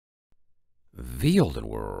The Olden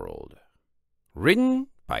World. Written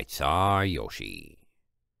by Czar Yoshi.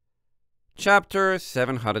 Chapter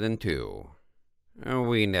 702.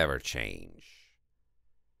 We Never Change.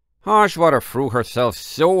 Harshwater threw herself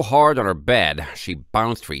so hard on her bed, she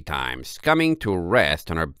bounced 3 times, coming to rest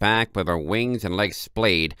on her back with her wings and legs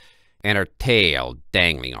splayed and her tail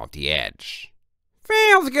dangling off the edge.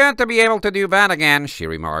 "Feels good to be able to do that again," she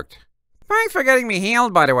remarked. "Thanks for getting me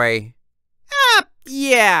healed, by the way."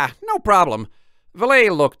 Yeah, no problem." Valet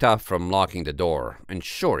looked up from locking the door,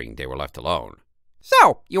 ensuring they were left alone.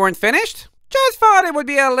 "So, you weren't finished? Just thought it would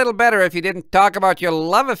be a little better if you didn't talk about your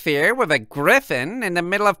love affair with a griffin in the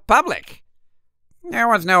middle of public." "There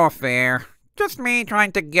was no affair. Just me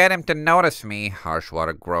trying to get him to notice me,"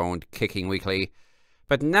 Harshwater groaned, kicking weakly.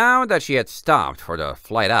 But now that she had stopped for the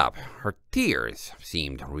flight up, her tears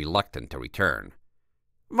seemed reluctant to return.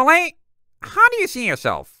 "Valet, how do you see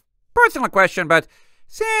yourself? Personal question, but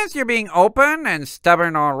since you're being open and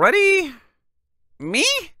stubborn already..." "Me?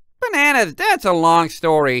 Bananas, that's a long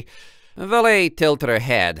story." Valet tilted her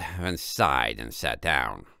head, then sighed and sat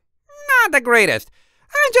down. "Not the greatest.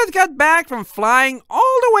 I just got back from flying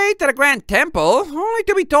all the way to the Grand Temple, only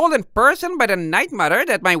to be told in person by the Night Mother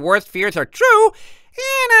that my worst fears are true, and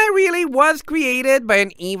I really was created by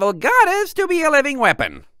an evil goddess to be a living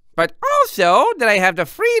weapon. But also that I have the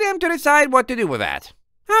freedom to decide what to do with that.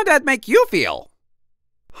 How'd that make you feel?"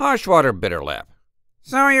 Harshwater bit her lip.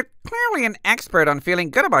 "So you're clearly an expert on feeling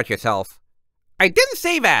good about yourself." "I didn't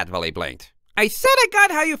say that," Valet blinked. "I said I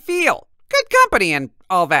got how you feel. Good company and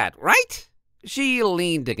all that, right?" She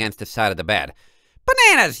leaned against the side of the bed.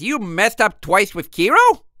 "Bananas, you messed up twice with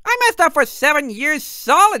Kiro? I messed up for 7 years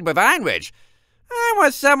solid with Heinrich. I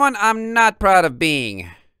was someone I'm not proud of being."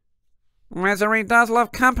 "Misery does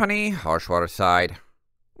love company," Harshwater sighed.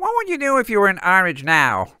 "What would you do if you were in Heinrich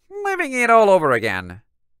now, living it all over again?"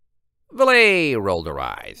 Valet rolled her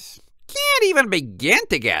eyes. "Can't even begin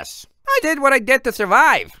to guess. I did what I did to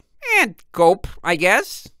survive. And cope, I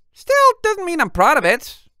guess. Still doesn't mean I'm proud of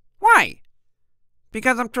it. Why?"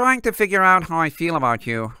 "Because I'm trying to figure out how I feel about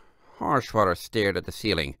you." Harshwater stared at the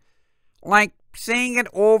ceiling. "Like saying it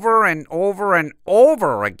over and over and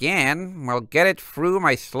over again will get it through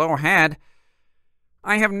my slow head.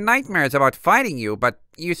 I have nightmares about fighting you, but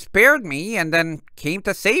you spared me and then came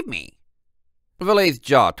to save me." Valet's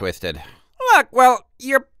jaw twisted. "Look, well,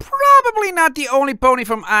 you're probably not the only pony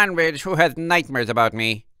from Anridge who has nightmares about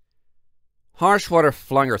me." Harshwater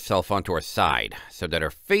flung herself onto her side so that her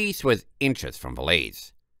face was inches from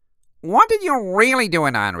Valet's. "What did you really do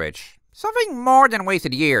in Anridge? Something more than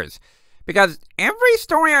wasted years. Because every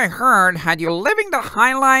story I heard had you living the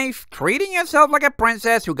high life, treating yourself like a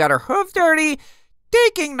princess who got her hooves dirty,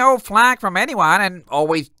 taking no flack from anyone, and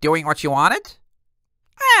always doing what she wanted."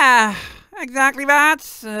 Exactly that."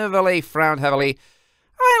 Valet frowned heavily.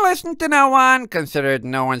 "I listened to no one, considered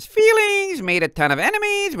no one's feelings, made a ton of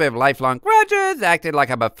enemies with lifelong grudges, acted like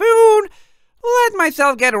a buffoon, let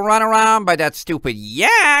myself get run around by that stupid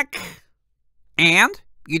yak." "And?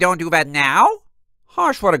 You don't do that now?"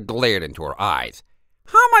 Harshwater glared into her eyes.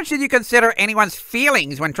 "How much did you consider anyone's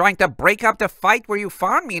feelings when trying to break up the fight where you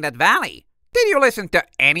found me in that valley? Did you listen to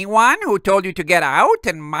anyone who told you to get out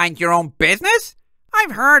and mind your own business?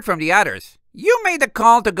 I've heard from the others. You made the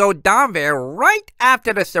call to go down there right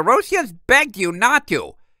after the Cerosians begged you not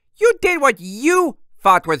to. You did what you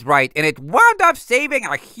thought was right, and it wound up saving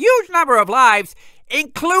a huge number of lives,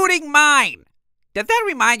 including mine. Does that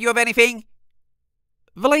remind you of anything?"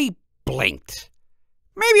 Valet blinked.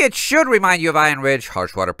 "Maybe it should remind you of Iron Ridge,"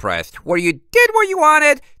 Harshwater pressed, "where you did what you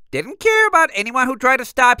wanted, didn't care about anyone who tried to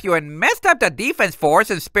stop you, and messed up the defense force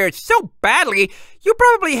and spared so badly, you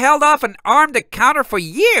probably held off an armed counter for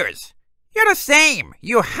years. You're the same.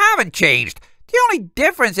 You haven't changed. The only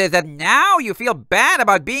difference is that now you feel bad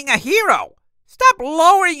about being a hero. Stop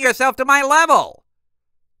lowering yourself to my level."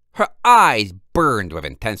 Her eyes burned with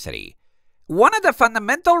intensity. "One of the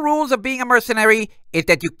fundamental rules of being a mercenary is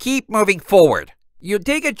that you keep moving forward. You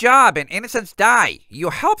take a job and innocents die. You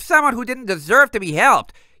help someone who didn't deserve to be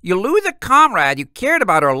helped. You lose a comrade you cared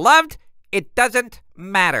about or loved. It doesn't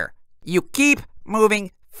matter. You keep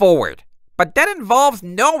moving forward. But that involves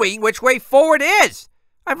knowing which way forward is.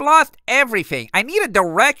 I've lost everything. I need a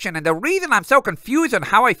direction, and the reason I'm so confused on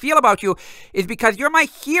how I feel about you is because you're my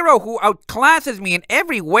hero who outclasses me in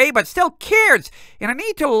every way but still cares, and I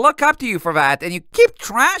need to look up to you for that, and you keep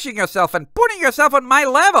trashing yourself and putting yourself on my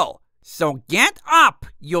level. So get up,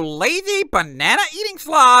 you lazy banana-eating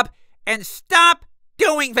slob, and stop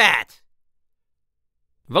doing that."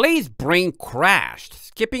 Valet's brain crashed,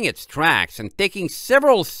 skipping its tracks and taking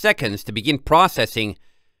several seconds to begin processing.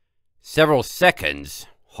 Several seconds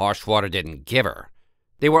Harshwater didn't give her.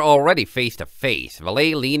 They were already face to face,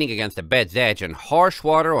 Valet leaning against the bed's edge and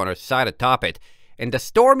Harshwater on her side atop it, and the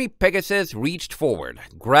stormy Pegasus reached forward,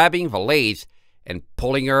 grabbing Valet's and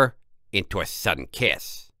pulling her into a sudden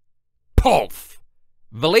kiss. Poof!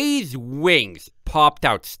 Valet's wings popped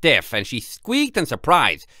out stiff and she squeaked in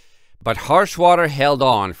surprise, but Harshwater held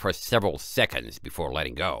on for several seconds before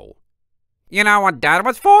letting go. You know what that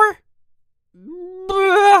was for?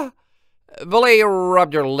 Valet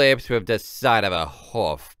rubbed her lips with the side of a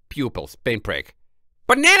hoof, pupil pinprick.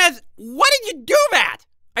 Bananas, why did you do that?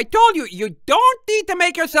 I told you, you don't need to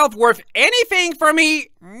make yourself worth anything for me.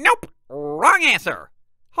 Nope, wrong answer.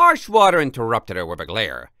 Harshwater interrupted her with a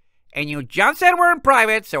glare. And you just said we're in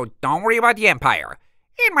private, so don't worry about the Empire.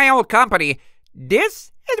 In my old company,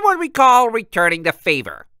 this is what we call returning the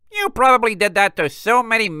favor. You probably did that to so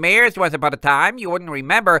many mayors once upon a time you wouldn't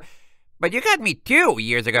remember, but you got me 2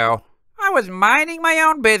 years ago. I was minding my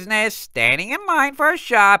own business, standing in line for a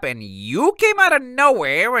shop, and you came out of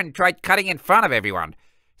nowhere and tried cutting in front of everyone.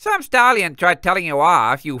 Some stallion tried telling you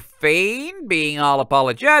off, you feigned being all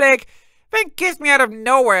apologetic, then kissed me out of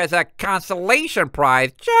nowhere as a consolation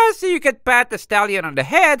prize just so you could pat the stallion on the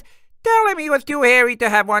head, telling me he was too hairy to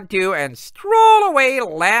have one too, and stroll away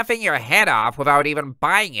laughing your head off without even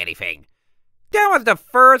buying anything. That was the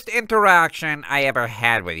first interaction I ever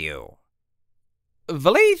had with you.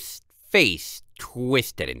 Valet's face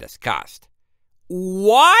twisted in disgust.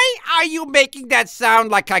 Why are you making that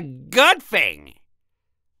sound like a good thing?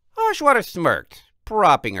 Harshwater smirked,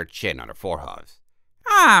 propping her chin on her forehead.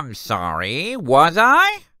 I'm sorry, was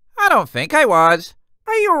I? I don't think I was.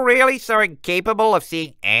 Are you really so incapable of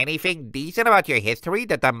seeing anything decent about your history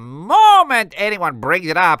that the moment anyone brings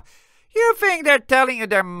it up, you think they're telling you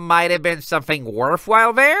there might have been something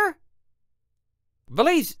worthwhile there?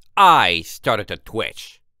 Valet's eyes started to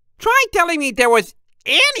twitch. Try telling me there was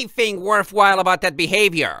anything worthwhile about that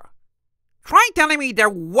behavior. Try telling me there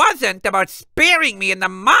wasn't about sparing me in the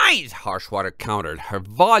mines, Harshwater countered, her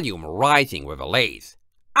volume rising with Valet's.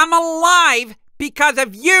 I'm alive because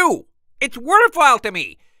of you. It's worthwhile to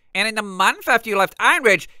me. And in the month after you left Iron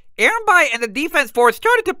Ridge, Ehrenby and the Defense Force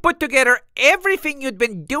started to put together everything you'd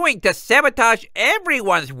been doing to sabotage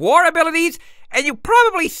everyone's war abilities, and you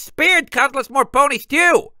probably spared countless more ponies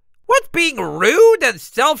too. What's being rude and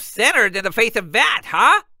self-centered in the face of that,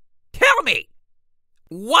 huh? Tell me.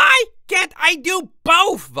 Why can't I do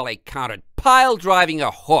both? Valet countered, pile-driving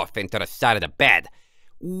a hoof into the side of the bed.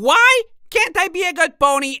 Why can't I be a good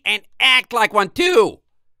pony and act like one too?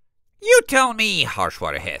 You tell me,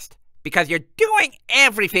 Harshwater hissed, because you're doing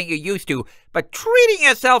everything you used to, but treating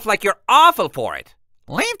yourself like you're awful for it.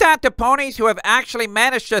 Leave that to ponies who have actually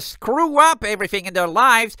managed to screw up everything in their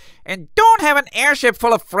lives and don't have an airship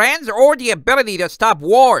full of friends or the ability to stop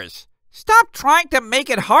wars. Stop trying to make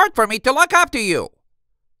it hard for me to look up to you.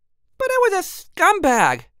 But I was a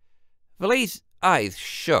scumbag. Valet's eyes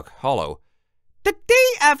shook hollow. The day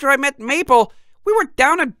after I met Maple, we were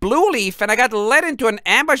down at Blue Leaf and I got led into an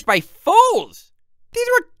ambush by fools. These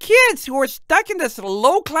were kids who were stuck in this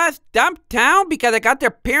low-class dump town because I got their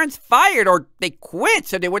parents fired or they quit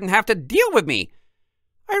so they wouldn't have to deal with me.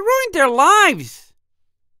 I ruined their lives.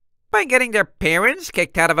 By getting their parents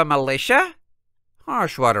kicked out of a militia?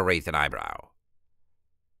 Harshwater raised an eyebrow.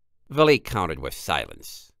 Valet countered with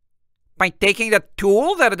silence. By taking the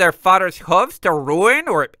tools out of their father's hooves to ruin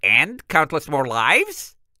or end countless more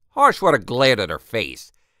lives? Harshwater glared at her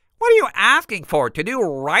face. What are you asking for? To do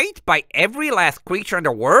right by every last creature in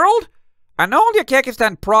the world? An old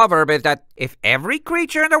Yakekistan proverb is that if every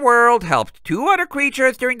creature in the world helped 2 other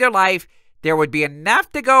creatures during their life, there would be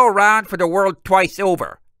enough to go around for the world twice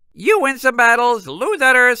over. You win some battles, lose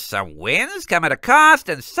others, some wins come at a cost,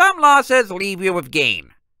 and some losses leave you with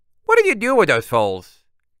gain. What did you do with those fools?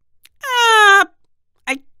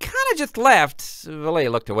 I kinda just left. Valet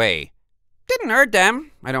looked away. Didn't hurt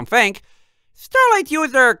them, I don't think. Starlight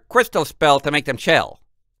used her crystal spell to make them chill.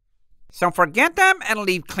 So forget them and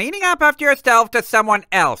leave cleaning up after yourself to someone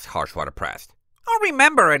else, Harshwater pressed. I'll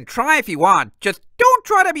remember and try if you want. Just don't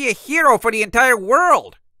try to be a hero for the entire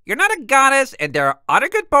world. You're not a goddess and there are other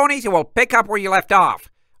good ponies who will pick up where you left off.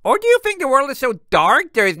 Or do you think the world is so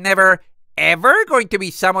dark there is never, ever going to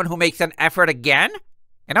be someone who makes an effort again?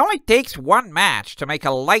 It only takes one match to make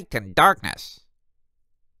a light in darkness.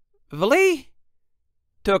 Valet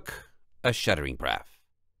took a shuddering breath.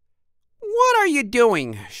 What are you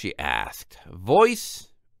doing? She asked, voice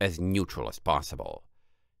as neutral as possible.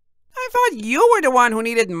 I thought you were the one who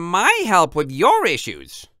needed my help with your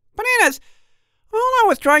issues. Bananas, all I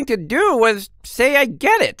was trying to do was say I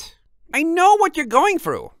get it. I know what you're going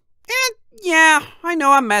through. And yeah, I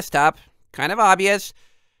know I'm messed up. Kind of obvious.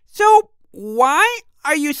 So why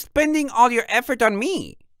are you spending all your effort on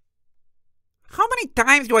me? How many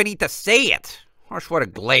times do I need to say it? Harshwater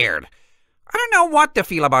glared. I don't know what to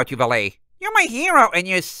feel about you, Valet. You're my hero, and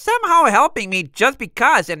you're somehow helping me just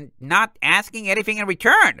because and not asking anything in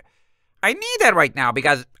return. I need that right now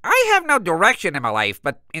because I have no direction in my life,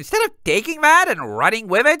 but instead of taking that and running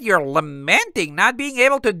with it, you're lamenting not being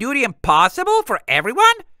able to do the impossible for everyone?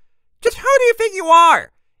 Just who do you think you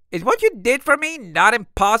are? Is what you did for me not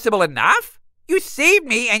impossible enough? You saved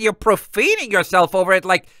me and you're profaning yourself over it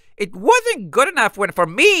like it wasn't good enough when for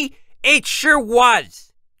me, it sure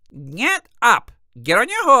was. Get up, get on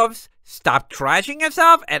your hooves, stop trashing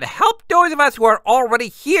yourself, and help those of us who are already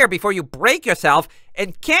here before you break yourself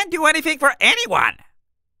and can't do anything for anyone.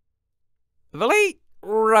 Valet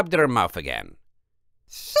rubbed her mouth again.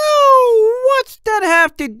 So, what's that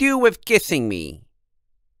have to do with kissing me?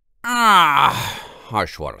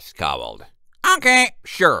 Harshwater scowled. Okay,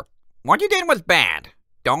 sure. What you did was bad.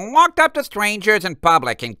 Don't walk up to strangers in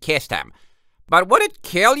public and kiss them. But would it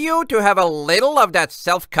kill you to have a little of that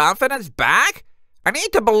self-confidence back? I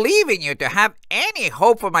need to believe in you to have any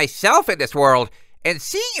hope for myself in this world, and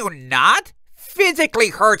seeing you not physically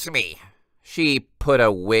hurts me. She put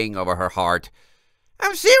a wing over her heart.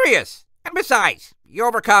 I'm serious. And besides,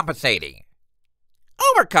 you're overcompensating.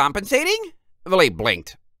 Overcompensating? Valet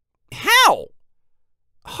blinked. How?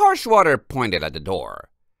 Harshwater pointed at the door.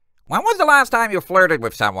 When was the last time you flirted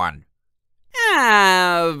with someone?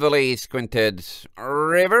 Valet squinted.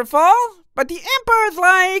 Riverfall? But the Emperor's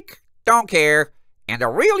like, don't care. And the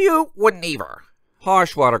real you wouldn't either.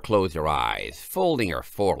 Harshwater closed her eyes, folding her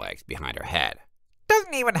forelegs behind her head.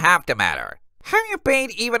 Doesn't even have to matter. Have you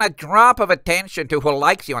paid even a drop of attention to who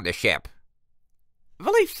likes you on the ship?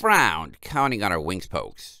 Valet frowned, counting on her wing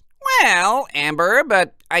spokes. Well, Amber,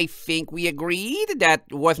 but I think we agreed that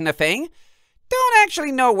wasn't a thing. Don't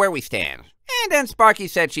actually know where we stand. And then Sparky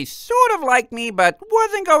said she sort of liked me, but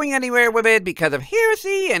wasn't going anywhere with it because of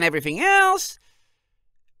heresy and everything else.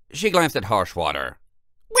 She glanced at Harshwater.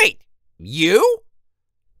 Wait, you?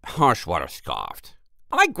 Harshwater scoffed.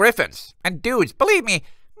 I like griffins. And dudes, believe me,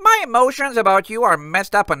 my emotions about you are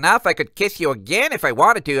messed up enough I could kiss you again if I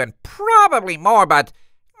wanted to, and probably more, but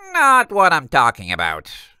not what I'm talking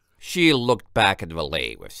about. She looked back at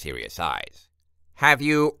Valet with serious eyes. Have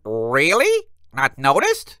you really not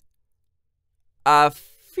noticed? A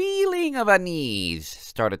feeling of unease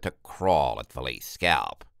started to crawl at Valet's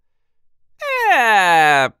scalp.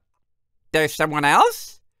 There's someone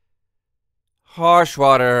else?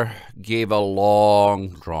 Harshwater gave a long,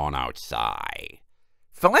 drawn-out sigh.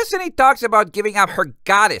 Felicity talks about giving up her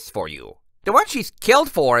goddess for you. The one she's killed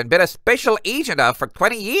for and been a special agent of for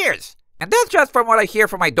 20 years. And that's just from what I hear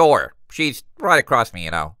from my door. She's right across me,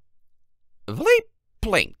 you know. Valet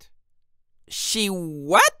blinked. She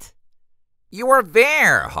what? You were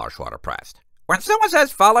there, Harshwater pressed. When someone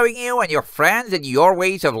says following you and your friends and your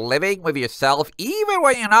ways of living with yourself, even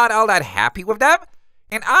when you're not all that happy with them,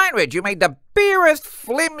 in Ironridge you made the barest,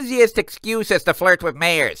 flimsiest excuses to flirt with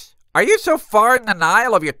mayors. Are you so far in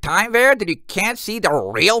denial of your time there that you can't see the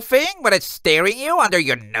real thing when it's staring you under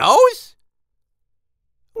your nose?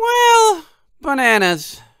 Well,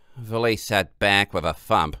 bananas. Valet sat back with a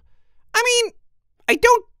thump.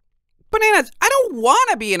 Bananas, I don't want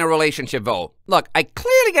to be in a relationship, though. Look, I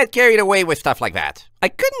clearly get carried away with stuff like that. I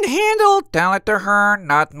couldn't handle... Tell it to her,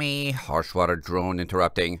 not me, Harshwater droned,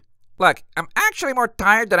 interrupting. Look, I'm actually more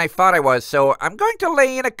tired than I thought I was, so I'm going to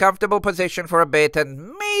lay in a comfortable position for a bit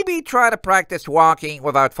and maybe try to practice walking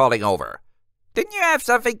without falling over. Didn't you have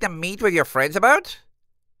something to meet with your friends about?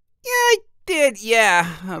 Yeah, I did,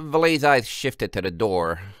 yeah. Valet's eyes shifted to the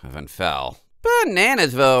door, then fell.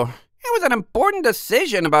 Bananas, though. It was an important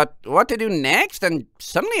decision about what to do next, and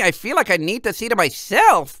suddenly I feel like I need to see to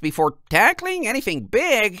myself before tackling anything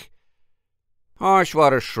big.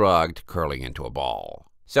 Harshwater shrugged, curling into a ball.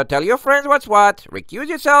 So tell your friends what's what, recuse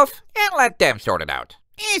yourself, and let them sort it out.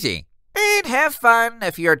 Easy. And have fun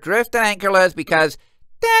if you're adrift and anchorless, because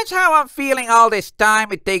that's how I'm feeling all this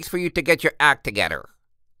time it takes for you to get your act together.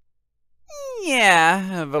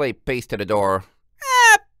 Yeah, Valet paced to the door.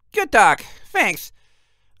 Good talk. Thanks.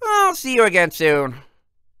 I'll see you again soon.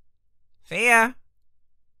 See ya.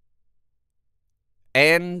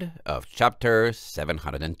 End of chapter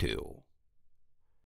 702.